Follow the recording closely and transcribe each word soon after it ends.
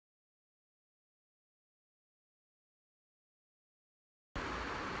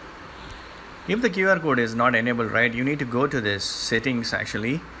If the QR code is not enabled, right, you need to go to this settings.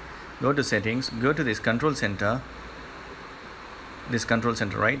 Actually, go to settings, go to this control center,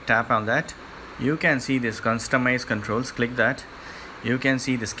 right, tap on that. You can see this customize controls, click that. You can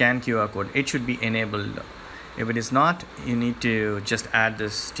see the scan QR code. It should be enabled. If it is not, you need to just add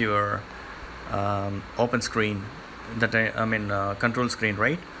this to your open screen, that control screen,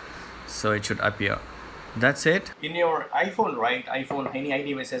 right? So it should appear. That's it. In your iPhone, right, any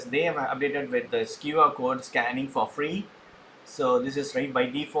iDevices, they have updated with this QR code scanning for free. So this is right by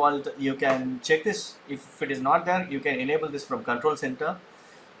default. You can check this. If it is not there, you can enable this from control center.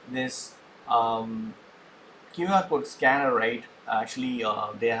 This QR code scanner, right, actually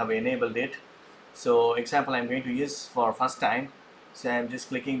they have enabled it. So example I'm going to use for first time. So I'm just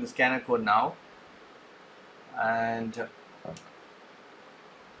clicking the scanner code now, and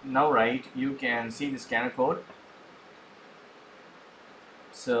now, right, you can see the scanner code.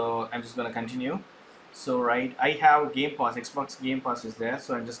 So I'm just going to continue. So right, I have Game Pass, Xbox Game Pass is there,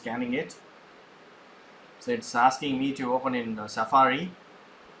 so I'm just scanning it. So it's asking me to open in Safari.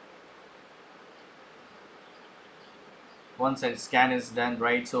 Once that scan is done,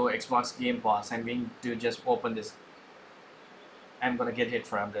 right, so Xbox Game Pass, I'm going to just open this. I'm going to get it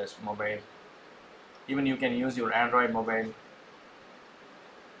from this mobile. Even you can use your Android mobile.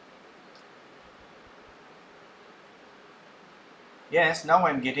 Yes, now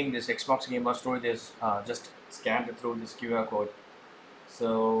I'm getting this Xbox Game Pass through this, just scanned it through this QR code.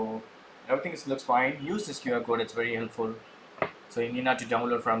 So everything looks fine. Use this QR code, it's very helpful. So you need not to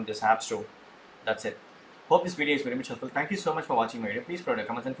download from this app store. That's it. Hope this video is very much helpful. Thank you so much for watching my video. Please provide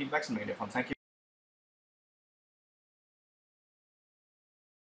comments and feedbacks in my video form. Thank you.